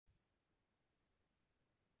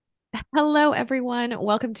Hello, everyone.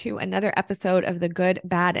 Welcome to another episode of The Good,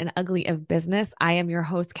 Bad, and Ugly of Business. I am your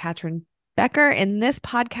host, Katrin Becker. In this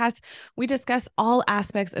podcast, we discuss all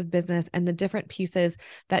aspects of business and the different pieces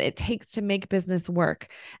that it takes to make business work.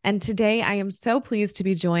 And today, I am so pleased to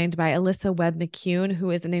be joined by Alyssa Webb-McCune,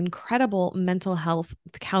 who is an incredible mental health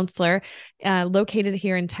counselor located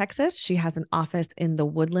here in Texas. She has an office in the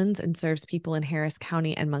Woodlands and serves people in Harris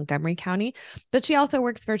County and Montgomery County, but she also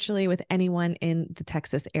works virtually with anyone in the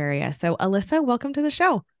Texas area. So, Alyssa, welcome to the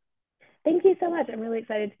show. Thank you so much. I'm really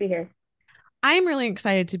excited to be here. I'm really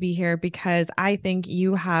excited to be here because I think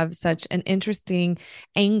you have such an interesting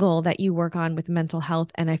angle that you work on with mental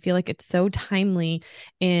health. And I feel like it's so timely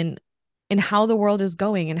in how the world is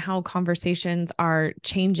going and how conversations are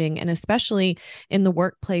changing. And especially in the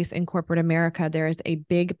workplace in corporate America, there is a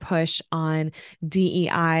big push on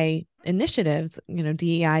DEI initiatives,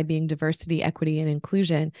 DEI being diversity, equity, and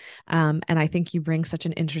inclusion. And I think you bring such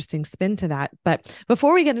an interesting spin to that. But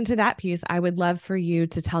before we get into that piece, I would love for you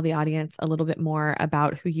to tell the audience a little bit more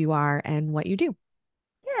about who you are and what you do.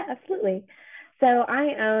 Yeah, absolutely. So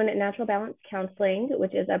I own Natural Balance Counseling,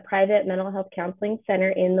 which is a private mental health counseling center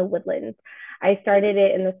in the Woodlands. I started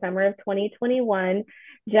it in the summer of 2021,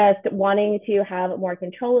 just wanting to have more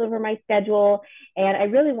control over my schedule. And I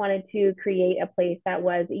really wanted to create a place that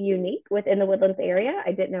was unique within the Woodlands area.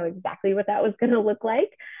 I didn't know exactly what that was going to look like.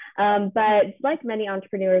 But like many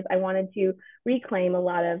entrepreneurs, I wanted to reclaim a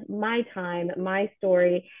lot of my time, my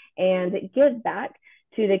story, and give back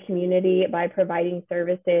to the community by providing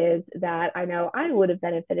services that I know I would have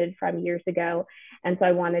benefited from years ago. And so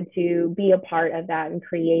I wanted to be a part of that and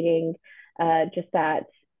creating just that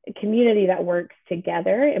community that works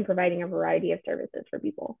together and providing a variety of services for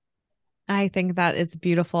people. I think that is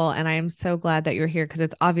beautiful. And I am so glad that you're here because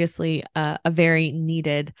it's obviously a very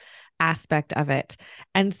needed aspect of it.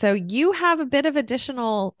 And so you have a bit of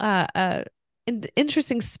additional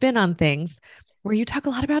interesting spin on things where you talk a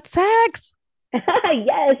lot about sex.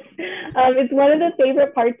 Yes, it's one of the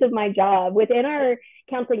favorite parts of my job. Within our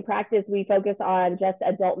counseling practice, we focus on just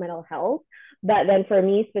adult mental health. But then for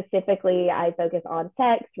me specifically, I focus on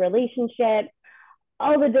sex, relationships,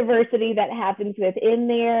 all the diversity that happens within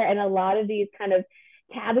there, and a lot of these kind of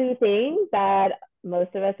taboo things that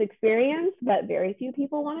most of us experience, but very few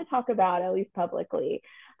people want to talk about, at least publicly.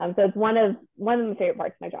 So it's one of my favorite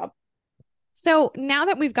parts of my job. So now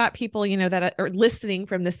that we've got people, that are listening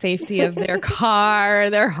from the safety of their car,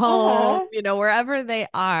 their home, Uh-huh. wherever they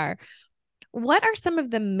are, what are some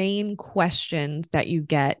of the main questions that you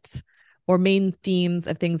get or main themes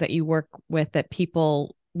of things that you work with that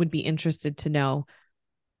people would be interested to know?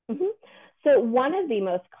 Mm-hmm. So one of the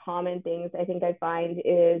most common things I think I find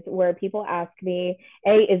is where people ask me,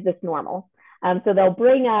 A, is this normal? So they'll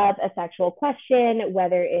bring up a sexual question,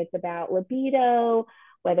 whether it's about libido,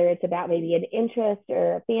 whether it's about maybe an interest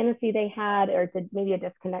or a fantasy they had, or it's maybe a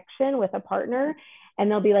disconnection with a partner.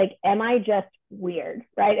 And they'll be like, am I just weird,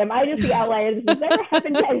 right? Am I just the outlier? This has never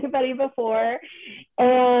happened to anybody before.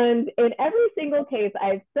 And in every single case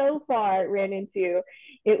I've so far ran into,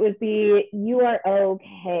 it was the you are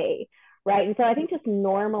okay, right? And so I think just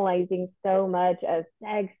normalizing so much of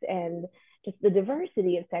sex and just the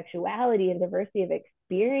diversity of sexuality and diversity of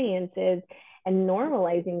experiences and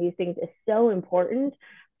normalizing these things is so important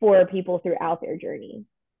for people throughout their journey.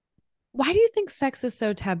 Why do you think sex is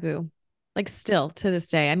so taboo? Like still to this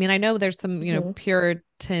day. I mean, I know there's some, Mm-hmm.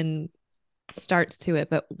 Puritan starts to it,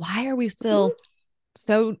 but why are we Mm-hmm. still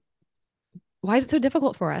so why is it so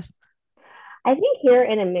difficult for us? I think here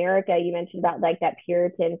in America, you mentioned about like that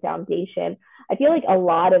Puritan foundation. I feel like a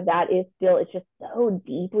lot of that is still, it's just so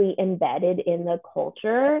deeply embedded in the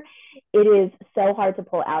culture. It is so hard to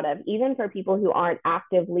pull out of, even for people who aren't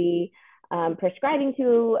actively prescribing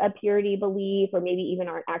to a purity belief or maybe even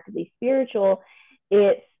aren't actively spiritual.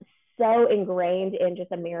 It's so ingrained in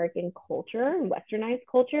just American culture and westernized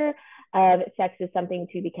culture of sex is something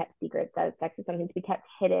to be kept secret, that sex is something to be kept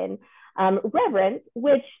hidden. Reverence,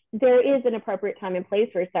 which there is an appropriate time and place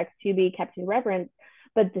for sex to be kept in reverence,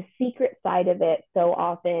 but the secret side of it so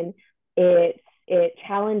often it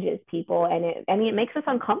challenges people and it makes us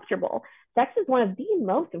uncomfortable. Sex is one of the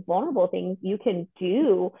most vulnerable things you can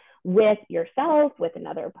do with yourself, with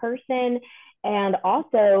another person, and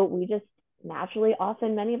also we just naturally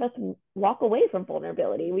often many of us walk away from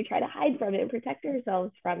vulnerability. We try to hide from it and protect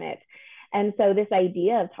ourselves from it. And so this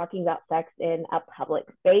idea of talking about sex in a public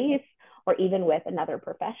space or even with another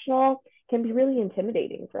professional can be really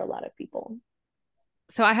intimidating for a lot of people.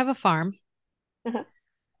 So I have a farm.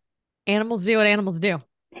 Animals do what animals do.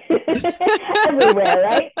 Everywhere,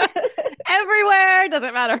 right? Everywhere.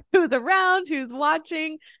 Doesn't matter who's around, who's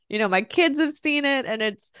watching. My kids have seen it and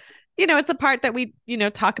it's a part that we,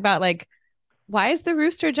 talk about like, why is the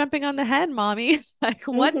rooster jumping on the hen, mommy? Like,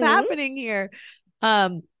 what's Mm-hmm. happening here?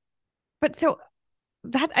 Um, but so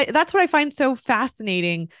that's what I find so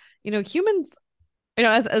fascinating. Humans,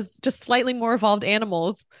 as just slightly more evolved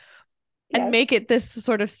animals, and Yes. make it this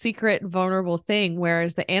sort of secret, vulnerable thing.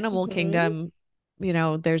 Whereas the animal Mm-hmm. kingdom,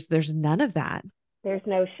 there's none of that. There's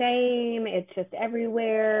no shame. It's just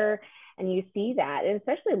everywhere. And you see that, and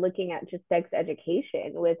especially looking at just sex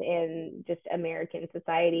education within just American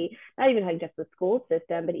society, not even like just the school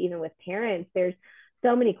system, but even with parents, there's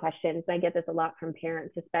so many questions. I get this a lot from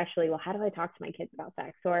parents, especially, well, how do I talk to my kids about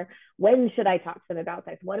sex? Or when should I talk to them about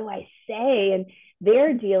sex? What do I say? And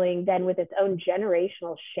they're dealing then with its own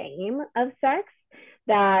generational shame of sex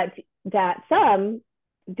that some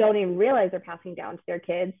don't even realize they're passing down to their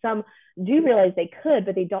kids. Some do realize they could,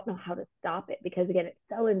 but they don't know how to stop it because, again, it's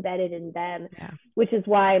so embedded in them, Yeah. which is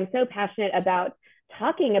why I'm so passionate about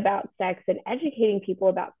talking about sex and educating people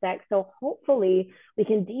about sex. So hopefully we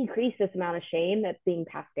can decrease this amount of shame that's being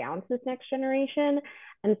passed down to this next generation.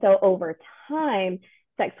 And so over time,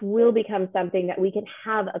 sex will become something that we can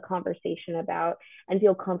have a conversation about and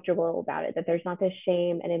feel comfortable about it, that there's not this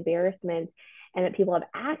shame and embarrassment, and that people have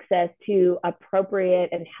access to appropriate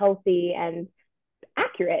and healthy and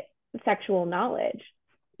accurate sexual knowledge.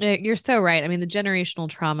 You're so right. I mean, the generational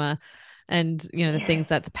trauma and the things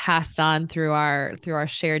that's passed on through our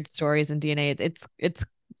shared stories and DNA,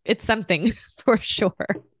 it's something for sure.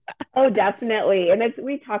 Oh, definitely. And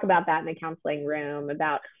we talk about that in the counseling room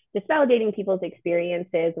about just validating people's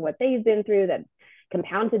experiences and what they've been through that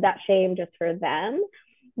compounded that shame just for them.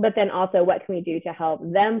 But then also, what can we do to help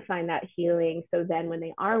them find that healing? So then, when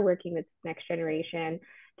they are working with this next generation,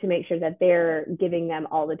 to make sure that they're giving them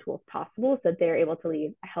all the tools possible so that they're able to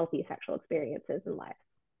lead healthy sexual experiences in life.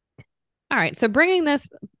 All right. So bringing this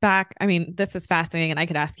back, I mean, this is fascinating and I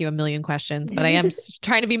could ask you a million questions, but I am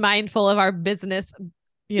trying to be mindful of our business,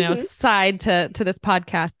 Mm-hmm. side to this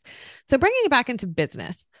podcast. So bringing it back into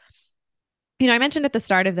business, I mentioned at the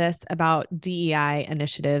start of this about DEI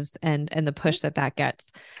initiatives and the push that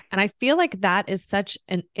gets. And I feel like that is such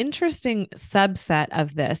an interesting subset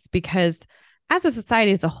of this because as a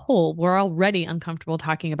society as a whole, we're already uncomfortable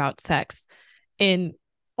talking about sex in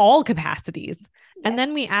all capacities. And Yes.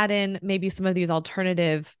 then we add in maybe some of these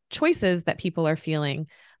alternative choices that people are feeling,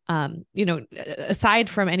 aside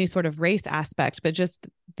from any sort of race aspect, but just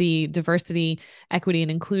the diversity, equity,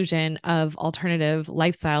 and inclusion of alternative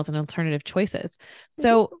lifestyles and alternative choices. Mm-hmm.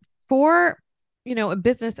 So for, a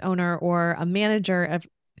business owner or a manager of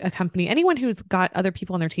a company, anyone who's got other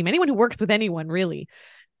people on their team, anyone who works with anyone really,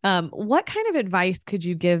 what kind of advice could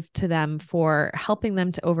you give to them for helping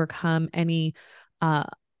them to overcome any uh,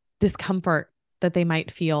 discomfort that they might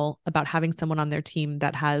feel about having someone on their team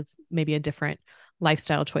that has maybe a different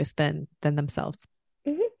lifestyle choice than themselves?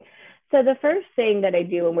 Mm-hmm. So the first thing that I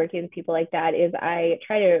do when working with people like that is I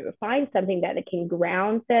try to find something that can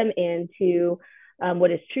ground them into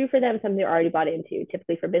what is true for them, something they're already bought into.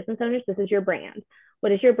 Typically for business owners, this is your brand.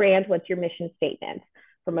 What is your brand? What's your mission statement?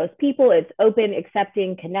 For most people, it's open,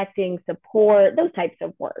 accepting, connecting, support, those types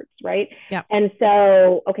of words, right? Yeah. And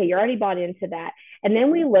so, okay, you're already bought into that. And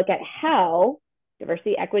then we look at how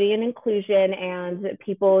diversity, equity, and inclusion, and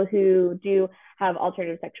people who do have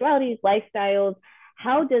alternative sexualities, lifestyles,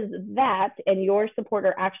 how does that and your support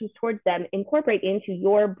or actions towards them incorporate into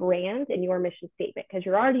your brand and your mission statement? Because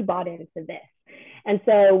you're already bought into this. And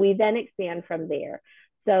so we then expand from there.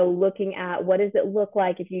 So looking at what does it look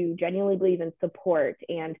like if you genuinely believe in support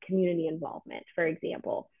and community involvement, for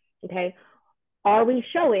example. Okay. Are we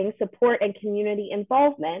showing support and community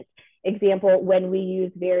involvement? Example, when we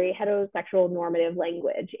use very heterosexual normative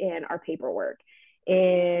language in our paperwork,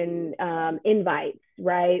 in invites,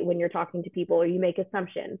 right? When you're talking to people or you make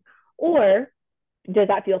assumptions. Or does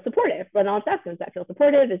that feel supportive? Run all assessments. Does that feel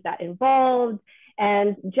supportive? Is that involved?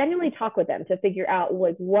 And genuinely talk with them to figure out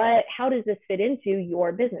like how does this fit into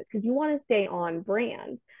your business? Because you want to stay on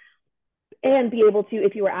brand and be able to,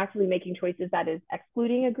 if you are actively making choices that is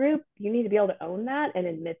excluding a group, you need to be able to own that and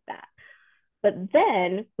admit that. But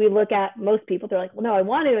then we look at most people, they're like, well, no, I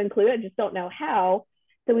want to include it, I just don't know how.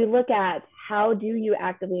 So we look at how do you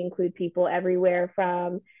actively include people everywhere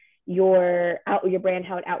from your brand,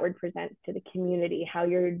 how it outward presents to the community, how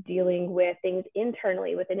you're dealing with things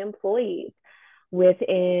internally within employees,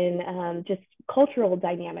 within just cultural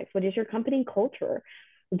dynamics. What is your company culture?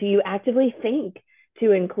 Do you actively think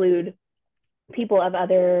to include people of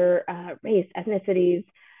other race, ethnicities,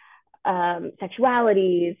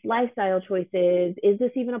 sexualities, lifestyle choices? Is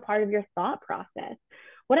this even a part of your thought process?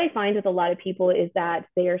 What I find with a lot of people is that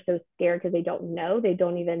they are so scared because they don't know. They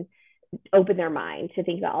don't even open their mind to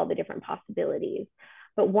think about all the different possibilities.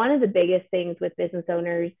 But one of the biggest things with business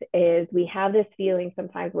owners is we have this feeling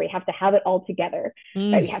sometimes where we have to have it all together,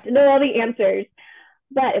 right? We Mm. have to know all the answers.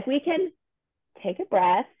 But if we can take a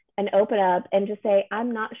breath and open up and just say,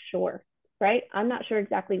 I'm not sure, right? I'm not sure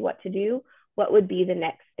exactly what to do. What would be the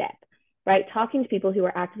next step, right? Talking to people who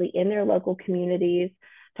are actively in their local communities,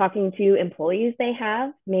 talking to employees they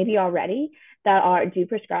have maybe already that are do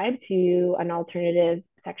prescribe to an alternative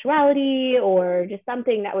sexuality or just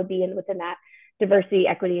something that would be within that diversity,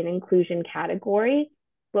 equity, and inclusion category.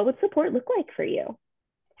 What would support look like for you?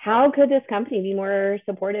 How could this company be more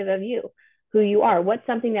supportive of you, who you are? What's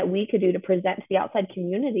something that we could do to present to the outside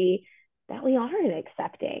community that we are an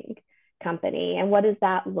accepting company? And what does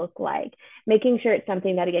that look like? Making sure it's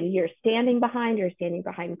something that, again, you're standing behind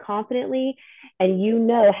confidently, and you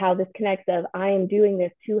know how this connects of I am doing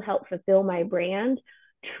this to help fulfill my brand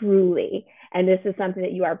truly. And this is something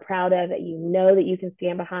that you are proud of, that you know that you can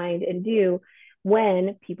stand behind and do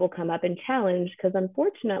when people come up and challenge, because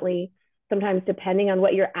unfortunately, sometimes depending on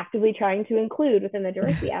what you're actively trying to include within the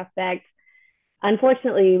diversity aspect,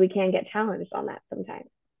 unfortunately, we can get challenged on that sometimes.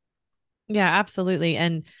 Yeah, absolutely.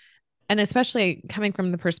 And especially coming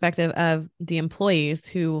from the perspective of the employees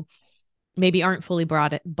who maybe aren't fully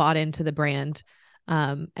bought into the brand,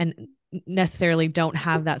 and necessarily don't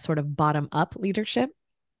have that sort of bottom up leadership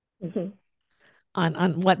Mm-hmm.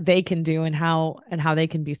 on what they can do and how they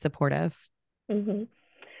can be supportive. Mm-hmm.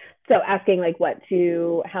 So asking like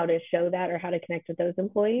how to show that or how to connect with those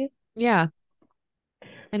employees. Yeah.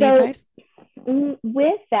 Any So advice?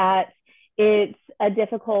 with that, it's a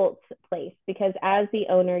difficult place because as the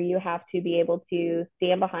owner, you have to be able to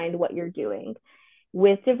stand behind what you're doing.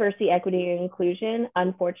 With diversity, equity, and inclusion,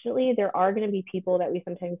 unfortunately, there are going to be people that we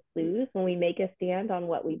sometimes lose when we make a stand on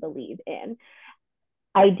what we believe in.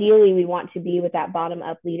 Ideally, we want to be with that bottom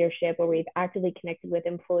up leadership where we've actively connected with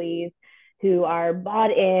employees who are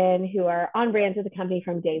bought in, who are on brand with the company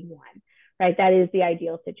from day one, right? That is the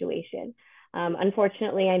ideal situation.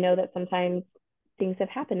 Unfortunately, I know that sometimes things have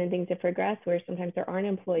happened and things have progressed where sometimes there aren't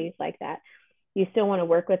employees like that. You still want to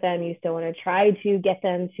work with them. You still want to try to get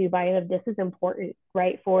them to buy in. This is important,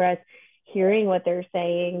 right, for us, hearing what they're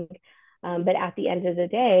saying. But at the end of the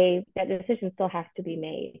day, that decision still has to be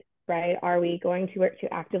made, right? Are we going to work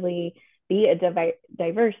to actively be a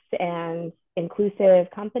diverse and inclusive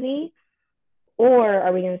company, or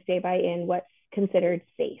are we going to stay by in what's considered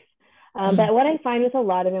safe? Mm. But what I find with a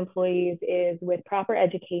lot of employees is with proper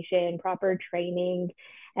education, proper training,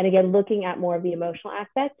 and again, looking at more of the emotional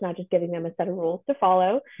aspects, not just giving them a set of rules to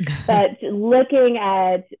follow, but looking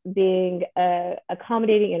at being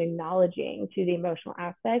accommodating and acknowledging to the emotional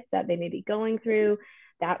aspects that they may be going through.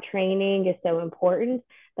 That training is so important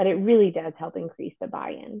that it really does help increase the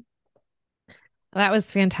buy-in. That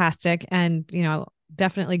was fantastic. And,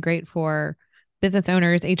 definitely great for business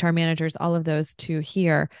owners, HR managers, all of those to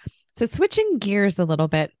hear. So switching gears a little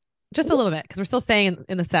bit, just a little bit, because we're still staying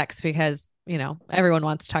in the sex because, everyone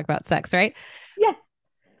wants to talk about sex, right? Yes.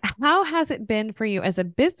 How has it been for you as a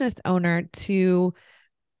business owner to,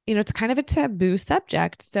 it's kind of a taboo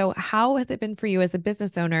subject. So how has it been for you as a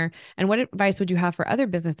business owner? And what advice would you have for other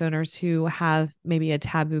business owners who have maybe a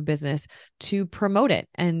taboo business to promote it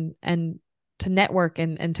and to network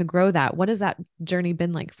and to grow that? What has that journey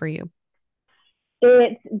been like for you?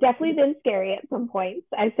 It's definitely been scary at some points.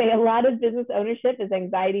 I say a lot of business ownership is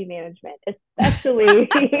anxiety management, especially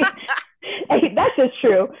that's just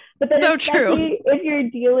true. But then So true. especially if you're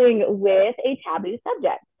dealing with a taboo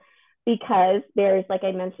subject, because there's, like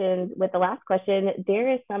I mentioned with the last question,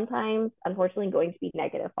 there is sometimes unfortunately going to be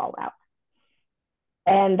negative fallout.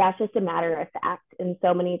 And that's just a matter of fact. And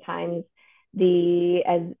so many times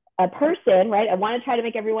as a person, right, I want to try to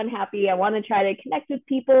make everyone happy. I want to try to connect with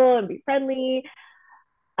people and be friendly.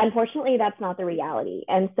 Unfortunately, that's not the reality.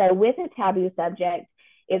 And so with a taboo subject,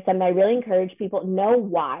 it's something I really encourage people know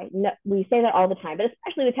why. No, we say that all the time, but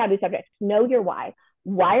especially with taboo subjects, know your why.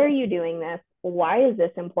 Why are you doing this? Why is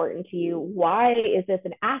this important to you? Why is this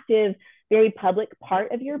an active, very public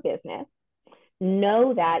part of your business?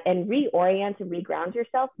 Know that and reorient and reground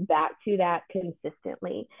yourself back to that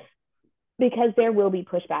consistently, because there will be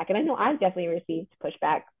pushback. And I know I've definitely received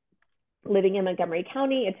pushback living in Montgomery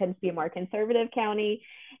County. It tends to be a more conservative county.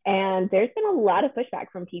 And there's been a lot of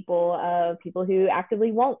pushback from people who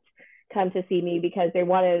actively won't come to see me because they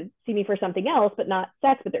want to see me for something else, but not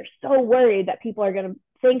sex. But they're so worried that people are going to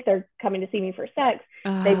think they're coming to see me for sex,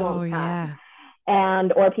 they Oh, won't come. yeah.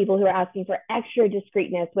 And or people who are asking for extra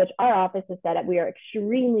discreetness, which our office is set up. We are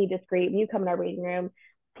extremely discreet. When you come in our waiting room,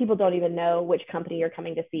 people don't even know which company you're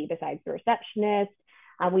coming to see besides the receptionist.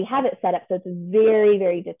 We have it set up so it's very,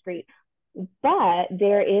 very discreet. but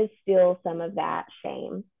there is still some of that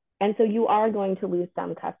shame. And so you are going to lose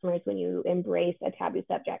some customers when you embrace a taboo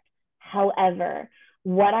subject. However,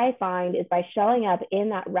 what I find is by showing up in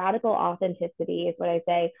that radical authenticity, is what I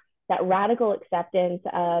say, that radical acceptance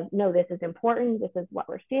of, no, this is important. This is what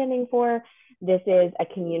we're standing for. This is a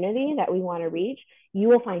community that we want to reach. You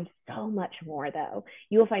will find so much more, though.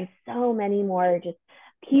 You will find so many more just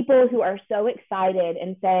people who are so excited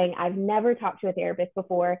and saying, I've never talked to a therapist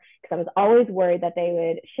before because I was always worried that they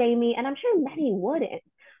would shame me. And I'm sure many wouldn't.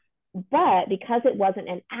 But because it wasn't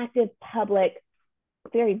an active, public,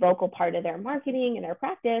 very vocal part of their marketing and their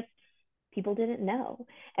practice, people didn't know.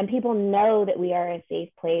 And people know that we are a safe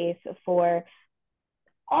place for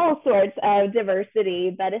all sorts of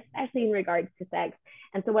diversity, but especially in regards to sex.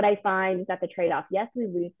 And so what I find is that the trade-off, yes, we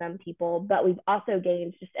lose some people, but we've also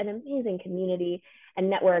gained just an amazing community and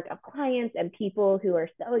network of clients and people who are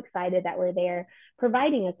so excited that we're there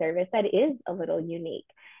providing a service that is a little unique.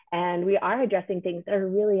 And we are addressing things that are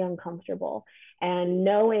really uncomfortable, and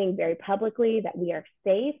knowing very publicly that we are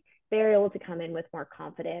safe, they're able to come in with more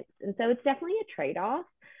confidence. And so it's definitely a trade-off,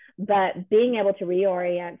 but being able to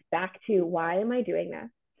reorient back to, why am I doing this?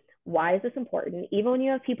 Why is this important? Even when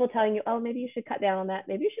you have people telling you, oh, maybe you should cut down on that.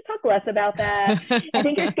 Maybe you should talk less about that. I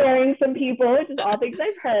think you're scaring some people, which is all things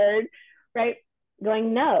I've heard, right?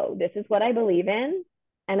 Going, no, this is what I believe in.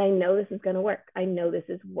 And I know this is going to work. I know this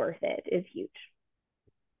is worth it, is huge.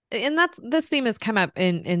 And this theme has come up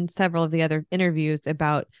in several of the other interviews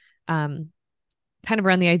about kind of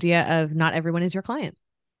around the idea of not everyone is your client.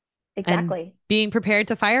 Exactly. And being prepared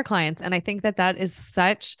to fire clients. And I think that is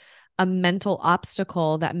such a mental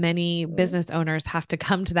obstacle that many business owners have to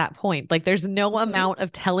come to that point. Like, there's no amount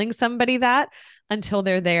of telling somebody that until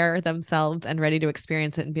they're there themselves and ready to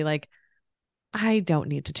experience it and be like, I don't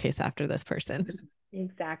need to chase after this person.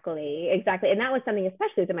 Exactly. And that was something,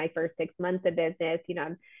 especially within my first 6 months of business,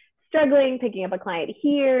 I'm struggling picking up a client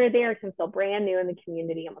here, there, because I'm still brand new in the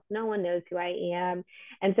community. Almost no one knows who I am.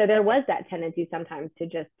 And so there was that tendency sometimes to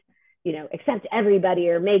just, accept everybody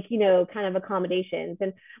or make, kind of accommodations.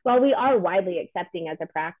 And while we are widely accepting as a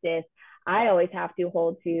practice, I always have to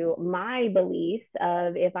hold to my beliefs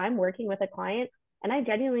of, if I'm working with a client and I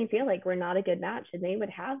genuinely feel like we're not a good match and they would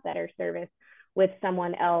have better service with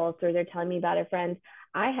someone else, or they're telling me about a friend,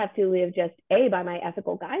 I have to live just by my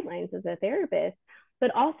ethical guidelines as a therapist, but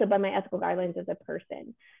also by my ethical guidelines as a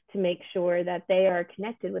person, to make sure that they are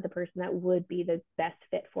connected with a person that would be the best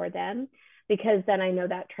fit for them. Because then I know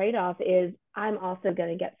that trade-off is, I'm also going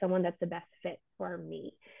to get someone that's the best fit for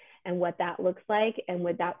me, and what that looks like, and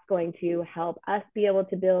what that's going to help us be able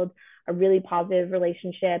to build a really positive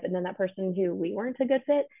relationship. And then that person who we weren't a good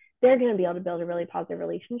fit, they're going to be able to build a really positive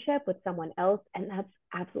relationship with someone else. And that's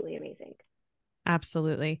absolutely amazing.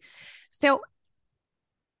 Absolutely. So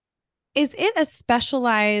is it a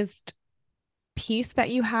specialized piece that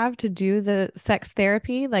you have to do the sex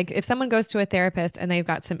therapy? Like, if someone goes to a therapist and they've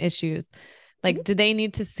got some issues, like, do they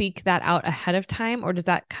need to seek that out ahead of time, or does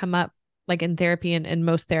that come up like in therapy, and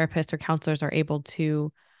most therapists or counselors are able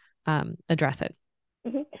to address it?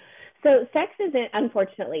 Mm-hmm. So sex isn't,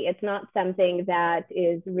 unfortunately, it's not something that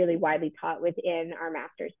is really widely taught within our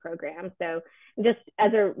master's program. So just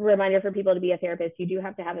as a reminder for people, to be a therapist, you do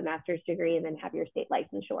have to have a master's degree and then have your state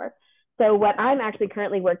licensure. So what I'm actually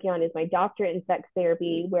currently working on is my doctorate in sex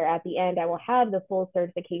therapy, where at the end I will have the full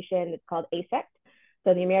certification. It's called ASECT.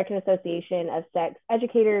 So the American Association of Sex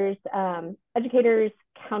Educators,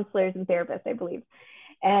 Counselors, and Therapists, I believe.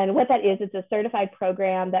 And what that is, it's a certified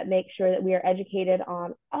program that makes sure that we are educated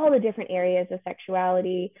on all the different areas of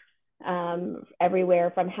sexuality,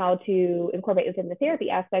 everywhere from how to incorporate within the therapy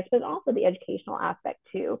aspect, but also the educational aspect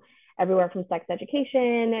too. Everywhere from sex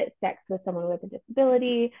education, sex with someone with a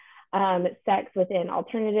disability, sex within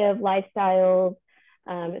alternative lifestyles,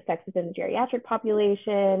 sex within the geriatric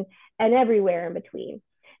population, and everywhere in between.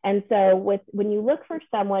 And so when you look for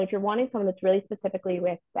someone, if you're wanting someone that's really specifically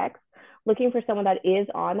with sex, looking for someone that is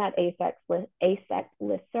on that ASECT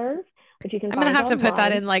listserv, which you can I'm going find to have to put that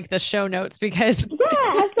online. in like the show notes, because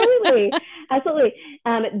Yeah, absolutely. Absolutely.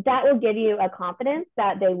 That will give you a confidence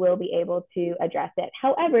that they will be able to address it.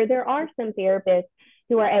 However, there are some therapists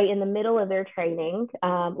who are in the middle of their training,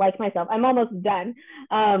 like myself. I'm almost done,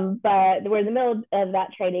 but we're in the middle of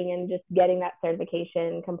that training and just getting that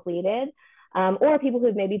certification completed, or people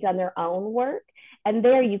who've maybe done their own work. And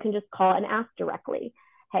there you can just call and ask directly,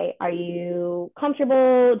 hey, are you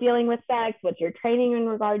comfortable dealing with sex? What's your training in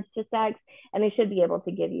regards to sex? And they should be able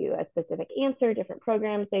to give you a specific answer, different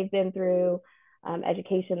programs they've been through,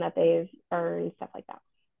 education that they've earned, stuff like that.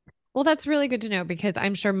 well, that's really good to know, because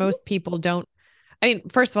I'm sure most people don't I mean,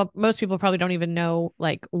 first of all, most people probably don't even know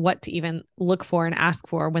like what to even look for and ask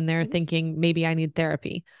for when they're thinking maybe I need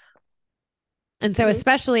therapy. And so, Mm-hmm.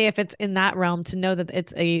 especially if it's in that realm, to know that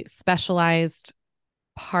it's a specialized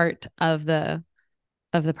part of the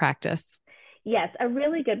practice. Yes, a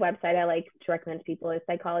really good website I like to recommend to people is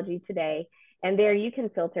Psychology Today. And there you can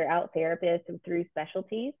filter out therapists through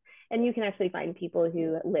specialties. And you can actually find people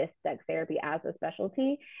who list sex therapy as a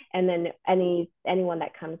specialty. And then anyone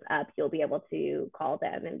that comes up, you'll be able to call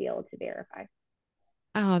them and be able to verify.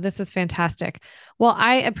 Oh, this is fantastic. Well,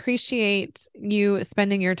 I appreciate you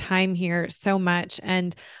spending your time here so much.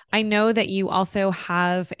 And I know that you also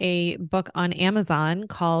have a book on Amazon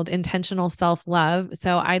called Intentional Self Love.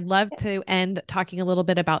 So I'd love to end talking a little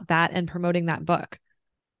bit about that and promoting that book.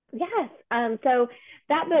 Yes. So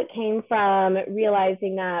that book came from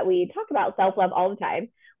realizing that we talk about self love all the time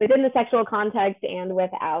within the sexual context and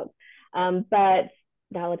without, but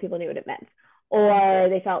not a lot of people knew what it meant. Or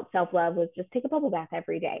they felt self love was just take a bubble bath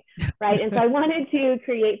every day, right? And so I wanted to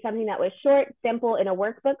create something that was short, simple, in a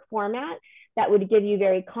workbook format that would give you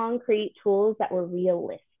very concrete tools that were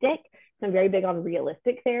realistic. So I'm very big on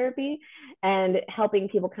realistic therapy and helping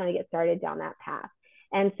people kind of get started down that path.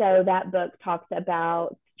 And so that book talks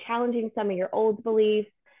about challenging some of your old beliefs,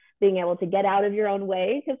 being able to get out of your own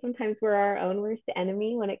way, because sometimes we're our own worst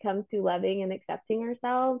enemy when it comes to loving and accepting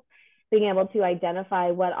ourselves, being able to identify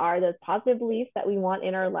what are those positive beliefs that we want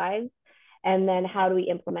in our lives, and then how do we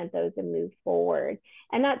implement those and move forward.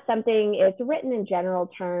 And that's something, it's written in general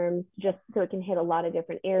terms, just so it can hit a lot of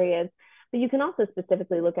different areas. But you can also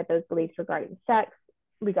specifically look at those beliefs regarding sex,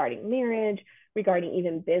 regarding marriage, regarding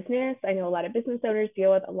even business. I know a lot of business owners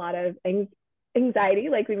deal with a lot of anxiety,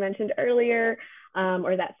 like we mentioned earlier,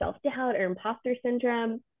 or that self doubt or imposter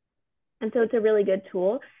syndrome. And so it's a really good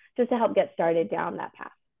tool just to help get started down that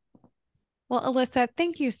path. Well, Alyssa,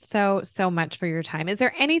 thank you so, so much for your time. Is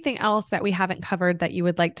there anything else that we haven't covered that you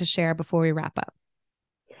would like to share before we wrap up?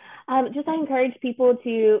 Just I encourage people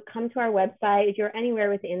to come to our website. If you're anywhere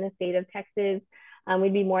within the state of Texas,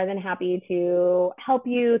 we'd be more than happy to help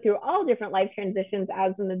you through all different life transitions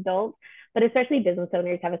as an adult, but especially business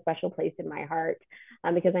owners have a special place in my heart,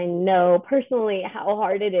 because I know personally how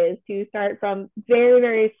hard it is to start from very,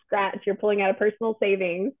 very scratch. You're pulling out of personal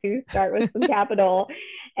savings to start with some capital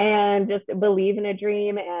and just believe in a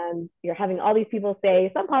dream. And you're having all these people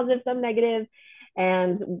say some positive, some negative,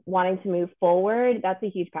 and wanting to move forward. That's a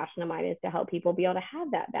huge passion of mine, is to help people be able to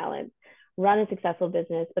have that balance, run a successful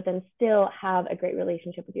business, but then still have a great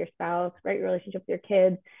relationship with your spouse, great relationship with your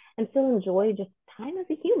kids, and still enjoy just time as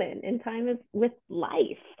a human and time as with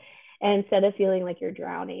life, instead of feeling like you're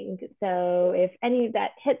drowning. So if any of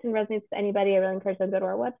that hits and resonates with anybody, I really encourage them to go to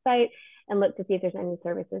our website and look to see if there's any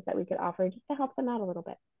services that we could offer just to help them out a little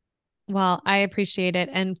bit. Well, I appreciate it.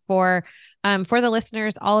 And for the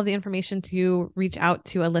listeners, all of the information to reach out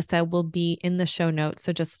to Alyssa will be in the show notes.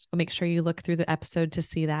 So just make sure you look through the episode to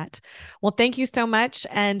see that. Well, thank you so much.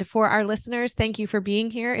 And for our listeners, thank you for being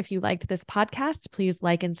here. If you liked this podcast, please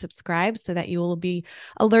like and subscribe so that you will be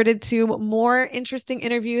alerted to more interesting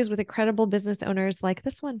interviews with incredible business owners like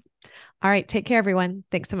this one. All right. Take care, everyone.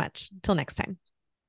 Thanks so much. Until next time.